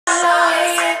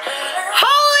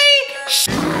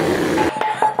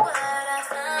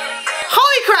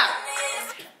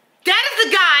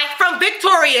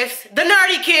the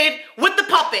nerdy kid with the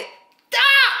puppet. Ah!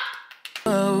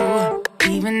 Oh,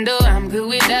 even though I'm good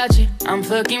without you, I'm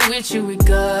fucking with you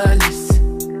regardless.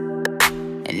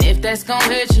 And if that's gonna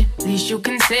hurt you, at least you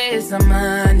can say it's I'm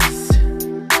honest.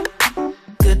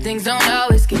 Good things don't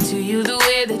always get to you the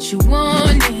way that you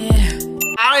want it.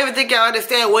 I don't even think y'all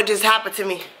understand what just happened to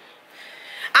me.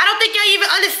 I don't think y'all even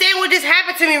understand what just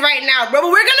happened to me right now, bro.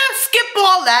 But we're gonna skip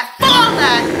all that.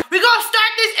 We're gonna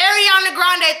start this Ariana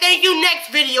Grande thank you next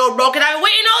video, bro. Cause I've been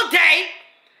waiting all day.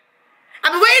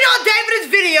 I've been waiting all day for this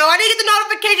video. I didn't get the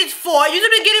notifications for it. You're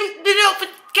gonna get the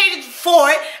notifications for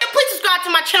it. And please subscribe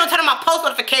to my channel, turn on my post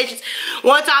notifications.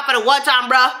 One time for the one time,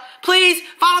 bro. Please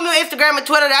follow me on Instagram and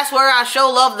Twitter. That's where I show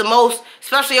love the most,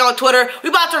 especially on Twitter. We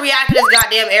about to react to this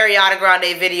goddamn Ariana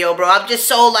Grande video, bro. I'm just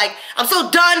so, like, I'm so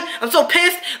done. I'm so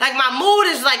pissed. Like, my mood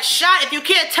is, like, shot. If you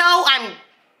can't tell, I'm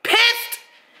pissed.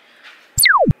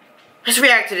 Let's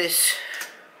react to this.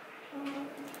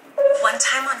 One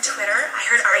time on Twitter, I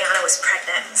heard Ariana was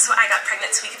pregnant, so I got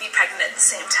pregnant so we could be pregnant at the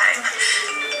same time.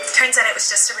 Turns out it was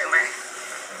just a rumor.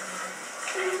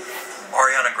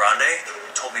 Ariana Grande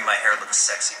told me my hair looks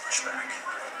sexy pushed back.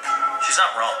 She's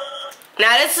not wrong.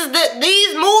 Now this is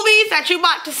these movies that you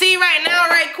about to see right now,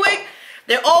 right quick.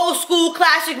 They're old school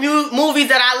classic movies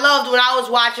that I loved when I was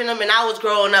watching them and I was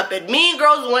growing up. And Mean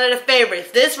Girls is one of the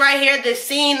favorites. This right here, this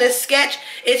scene, this sketch,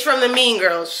 it's from the Mean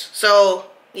Girls.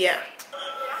 So yeah.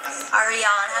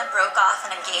 Ariana broke off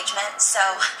an engagement, so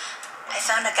I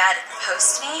found a guy to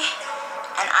propose to me.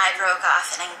 And I broke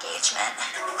off an engagement.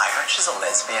 I heard she's a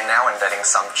lesbian now and dating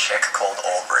some chick called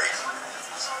Aubrey.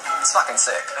 It's fucking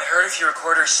sick. I heard if you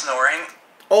record her snoring...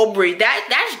 Aubrey,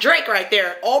 that's Drake right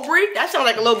there. Aubrey, that sounds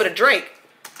like a little bit of Drake.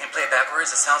 And play it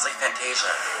backwards, it sounds like Fantasia.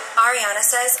 Ariana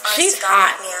says, she's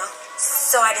hot. Me out,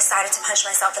 so I decided to punch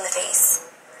myself in the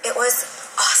face. It was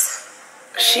awesome.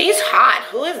 She's hot.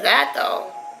 Who is that,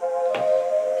 though?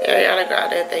 Ariana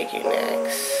Grande, thank you,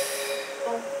 next.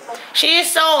 She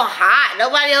is so hot.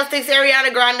 Nobody else thinks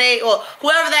Ariana Grande, or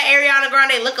whoever that Ariana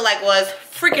Grande lookalike was,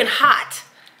 freaking hot.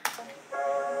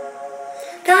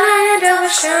 Thought I had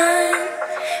ocean,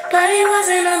 but it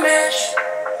wasn't a match.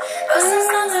 Wrote some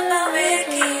songs about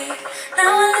Whitney, now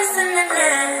I listen to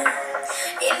them.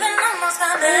 Even almost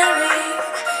got married,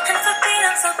 and for Pete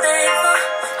I'm so thankful.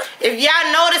 If y'all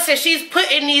notice that she's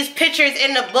putting these pictures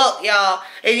in the book, y'all.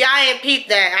 If y'all ain't peeped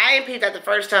that, I ain't peeped that the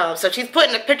first time. So she's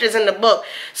putting the pictures in the book.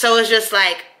 So it's just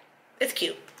like, it's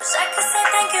cute. I could say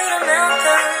thank you to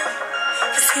Malcolm,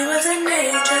 cause he was an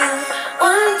angel.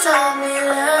 One taught me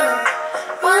love,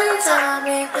 one taught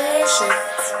me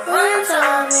patience, one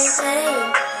taught me pain.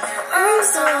 I'm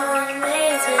so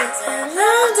amazing, and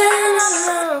loved and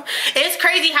alone. It's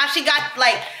crazy how she got,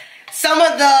 like, some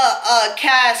of the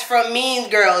cast from Mean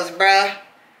Girls, bruh.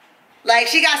 Like,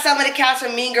 she got some of the cast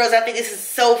from Mean Girls. I think this is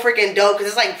so freaking dope because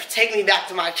it's like taking me back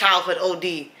to my childhood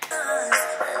OD.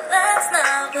 That's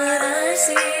not what I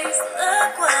see.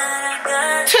 Look what I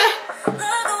got. Look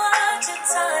what you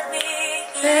taught me.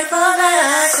 Therefore that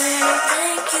I say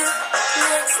thank you.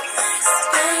 Next,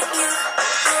 thank you.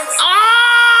 Next. Oh!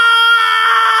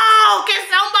 Can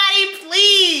somebody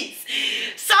please?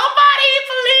 Somebody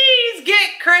please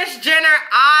get Kris Jenner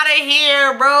out of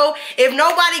here, bro. If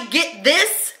nobody get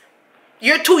this,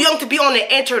 you're too young to be on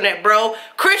the internet, bro.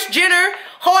 Kris Jenner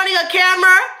holding a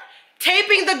camera,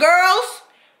 taping the girls.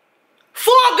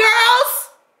 4 girls.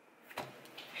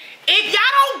 If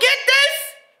y'all don't get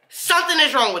this, something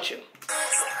is wrong with you.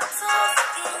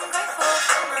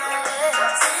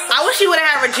 I wish you would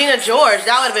have had Regina George.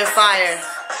 That would have been fire.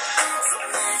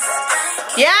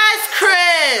 Yes,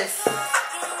 Kris.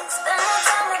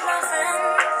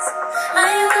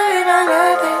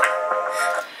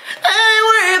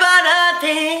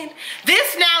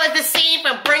 This now is the scene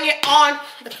from Bring It On.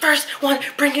 The first one,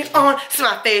 Bring It On. This is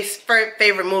my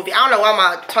favorite movie. I don't know why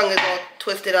my tongue is all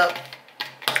twisted up.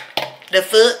 The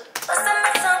foot.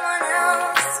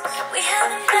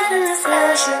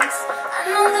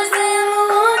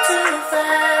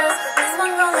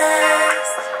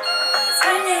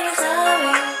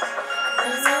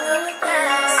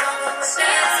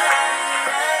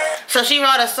 So she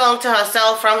wrote a song to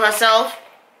herself from herself.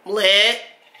 Lit.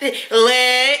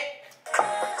 Lit.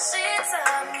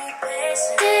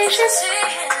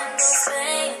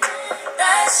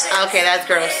 Okay, that's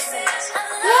gross.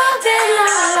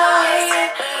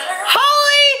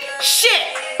 Holy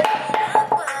shit!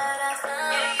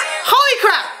 Holy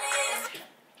crap!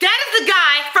 That is the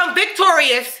guy from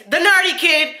Victorious, the nerdy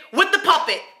kid with the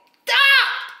puppet. Ah!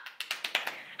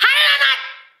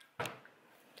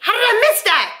 How did I miss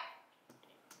that?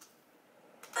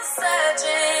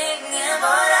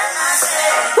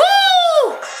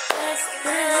 Woo!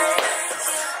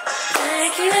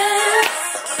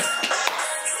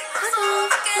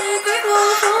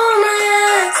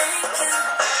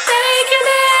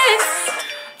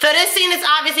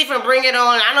 obviously from Bring It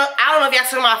On. I don't know if y'all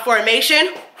saw my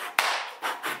formation.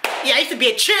 Yeah, I used to be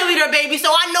a cheerleader, baby, so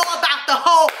I know about the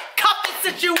whole cupping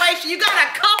situation. You gotta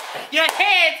cup your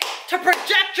hands to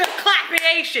project your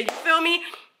clappation. You feel me?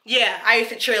 Yeah, I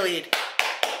used to cheerlead.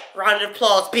 Round of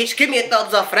applause, bitch. Give me a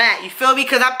thumbs up for that. You feel me?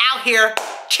 Because I'm out here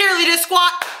cheerleader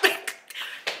squad.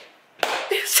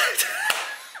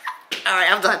 Alright,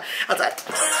 I'm done.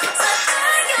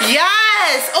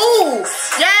 Yes! Ooh!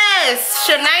 Yes!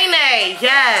 Shanae!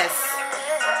 Yes!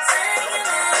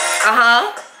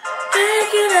 Uh-huh.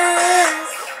 Thank you,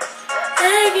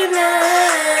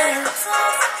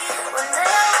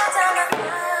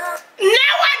 Now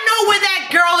I know where that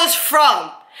girl is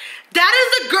from. That is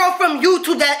the girl from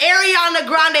YouTube, that Ariana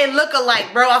Grande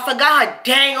look-alike, bro. I forgot her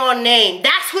dang on name.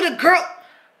 That's who the girl...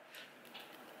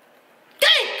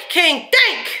 Think, King,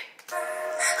 think!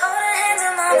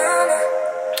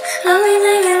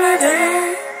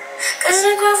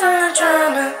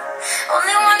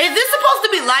 Is this supposed to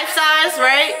be life-size,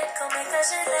 right?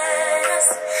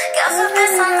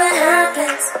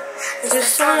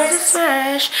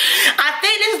 I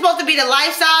think this is supposed to be the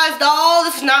life-size doll.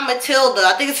 This is not Matilda.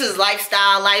 I think this is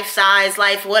lifestyle, life-size,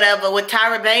 life whatever with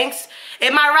Tyra Banks.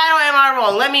 Am I right or am I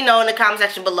wrong? Let me know in the comment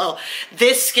section below.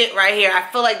 This skit right here, I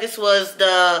feel like this was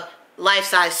the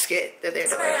life-size skit that they're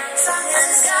doing.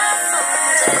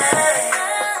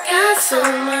 Got so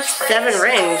much 7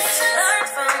 rings.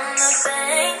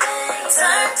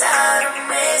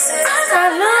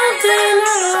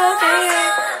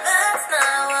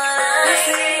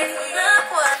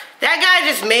 That guy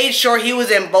just made sure he was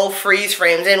in both freeze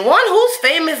frames. And one, whose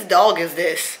famous dog is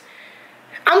this?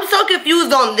 I'm so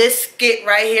confused on this skit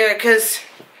right here because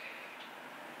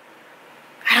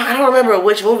I don't remember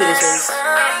which movie this is.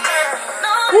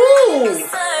 Ooh. Damn.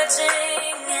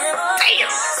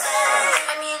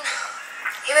 I mean,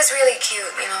 he was really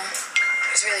cute, you know.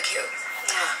 He was really cute.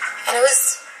 Yeah. And it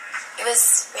was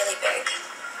really big.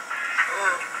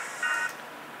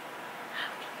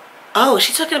 Oh, is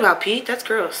she talking about Pete? That's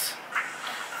gross.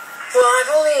 Well, I've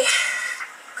only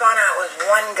gone out with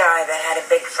one guy that had a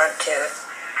big front tooth.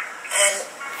 And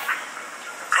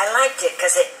I liked it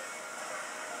because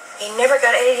he never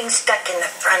got anything stuck in the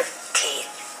front teeth.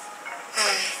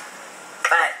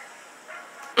 But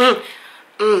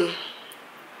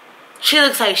She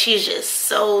looks like she's just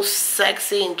so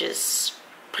sexy and just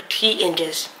petite and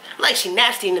just like she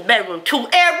nasty in the bedroom too.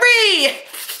 Ari!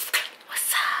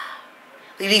 What's up?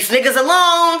 Leave these niggas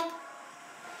alone.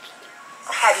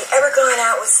 have you ever gone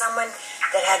out with someone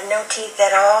that had no teeth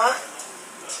at all?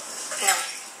 No.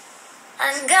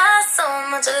 I got so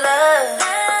much love,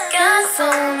 got so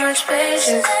much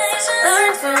patience,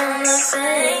 learn from the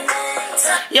same.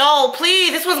 Yo,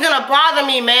 please, this one's gonna bother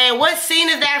me, man. What scene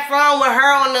is that from with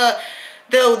her on the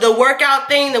workout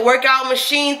thing, the workout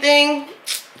machine thing?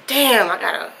 Damn, I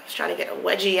was trying to get a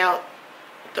wedgie out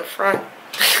the front.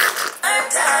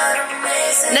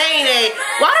 Nene.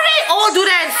 Why do they all do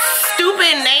that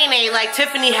stupid Nene like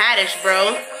Tiffany Haddish,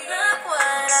 bro?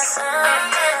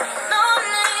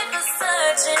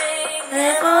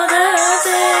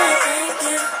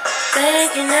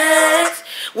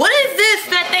 What is this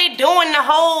that they doing the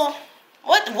whole...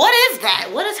 What is that?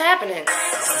 What is happening?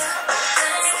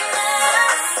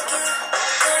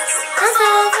 I'm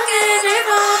so fucking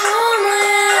grateful for my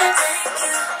ass.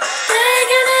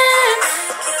 Taking it,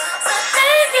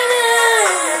 taking it.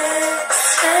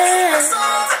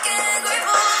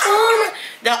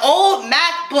 The old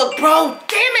math book, bro.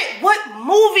 Damn it. What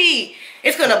movie?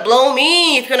 It's gonna blow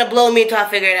me. It's gonna blow me until I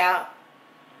figure it out.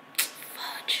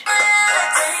 Fudge.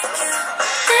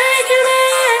 Taking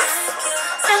it,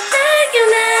 I'm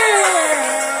taking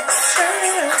it.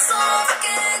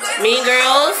 Mean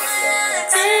Girls.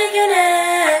 Taking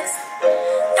it,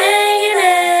 taking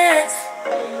it,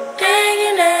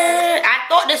 taking it. I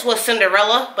thought this was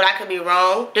Cinderella, but I could be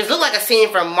wrong. This look like a scene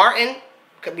from Martin.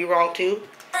 Could be wrong too.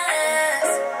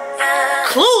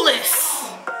 Clueless.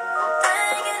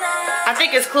 I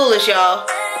think it's Clueless, y'all.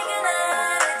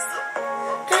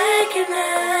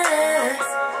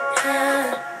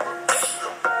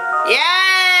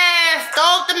 Yes! Throw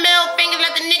up the middle finger,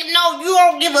 let the nigga know you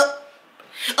don't give a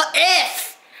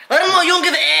F. Let him know you don't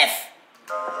give a F.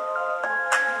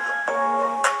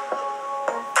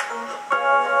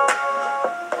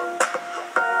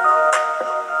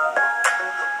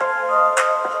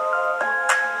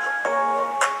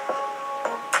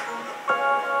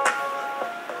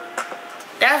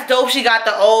 That's dope. She got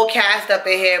the old cast up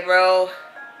in here, bro.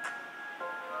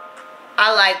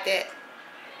 I liked it.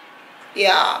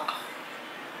 Yeah.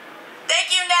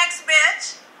 Thank you, next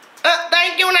bitch.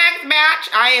 Thank you, next match.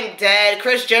 I am dead.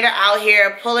 Kris Jenner out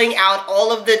here pulling out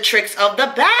all of the tricks of the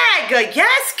bag.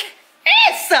 Yes.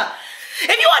 If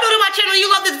you are new to my channel and you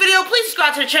love this video, please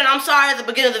subscribe to the channel. I'm sorry at the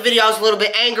beginning of the video I was a little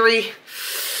bit angry.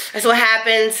 That's what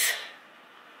happens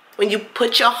when you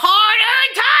put your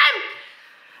hard-earned time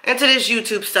into this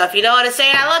YouTube stuff. You know what I'm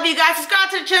saying? I love you guys.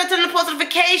 Subscribe to the channel, turn on the post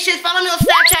notifications. Follow me on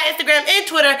Snapchat, Instagram, and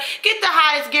Twitter. Get the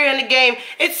hottest gear in the game.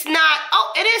 It's not,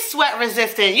 oh, it is sweat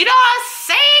resistant. You know what I'm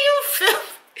saying? You feel?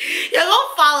 Yo, go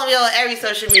follow me on every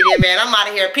social media, man. I'm out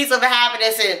of here. Peace, love, and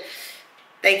happiness, and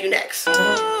thank you next. I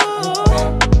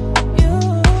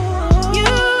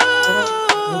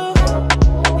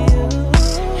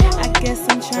guess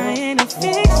I'm trying to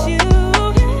fix you.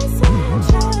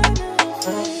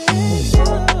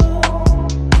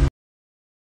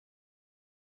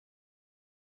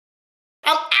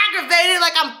 I'm aggravated,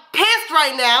 like I'm pissed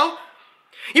right now.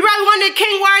 You probably wondering,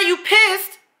 King, why are you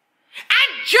pissed? I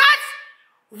just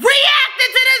reacted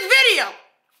to this video.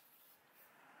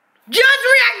 Just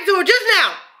reacted to it just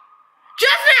now.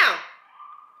 Just now.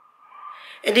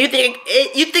 And do you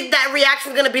think that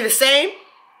reaction is gonna be the same?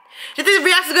 Do you think the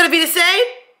reaction is gonna be the same?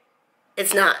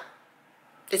 It's not.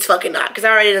 It's fucking not, because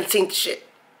I already done seen the shit.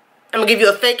 I'm gonna give you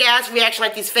a fake ass reaction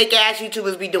like these fake ass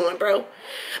YouTubers be doing, bro.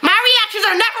 My reactions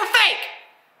are never fake.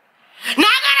 Now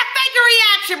I gotta fake a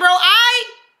reaction, bro.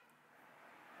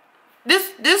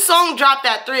 This song dropped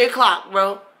at 3 o'clock,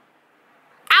 bro.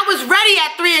 I was ready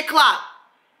at 3 o'clock.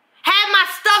 Had my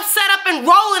stuff set up and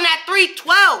rolling at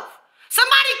 3:12.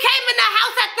 Somebody came in the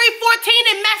house at 3:14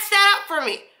 and messed that up for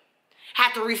me.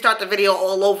 Had to restart the video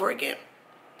all over again.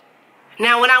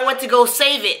 Now when I went to go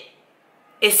save it,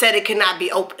 it said it could not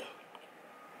be opened.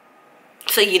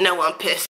 So you know I'm pissed.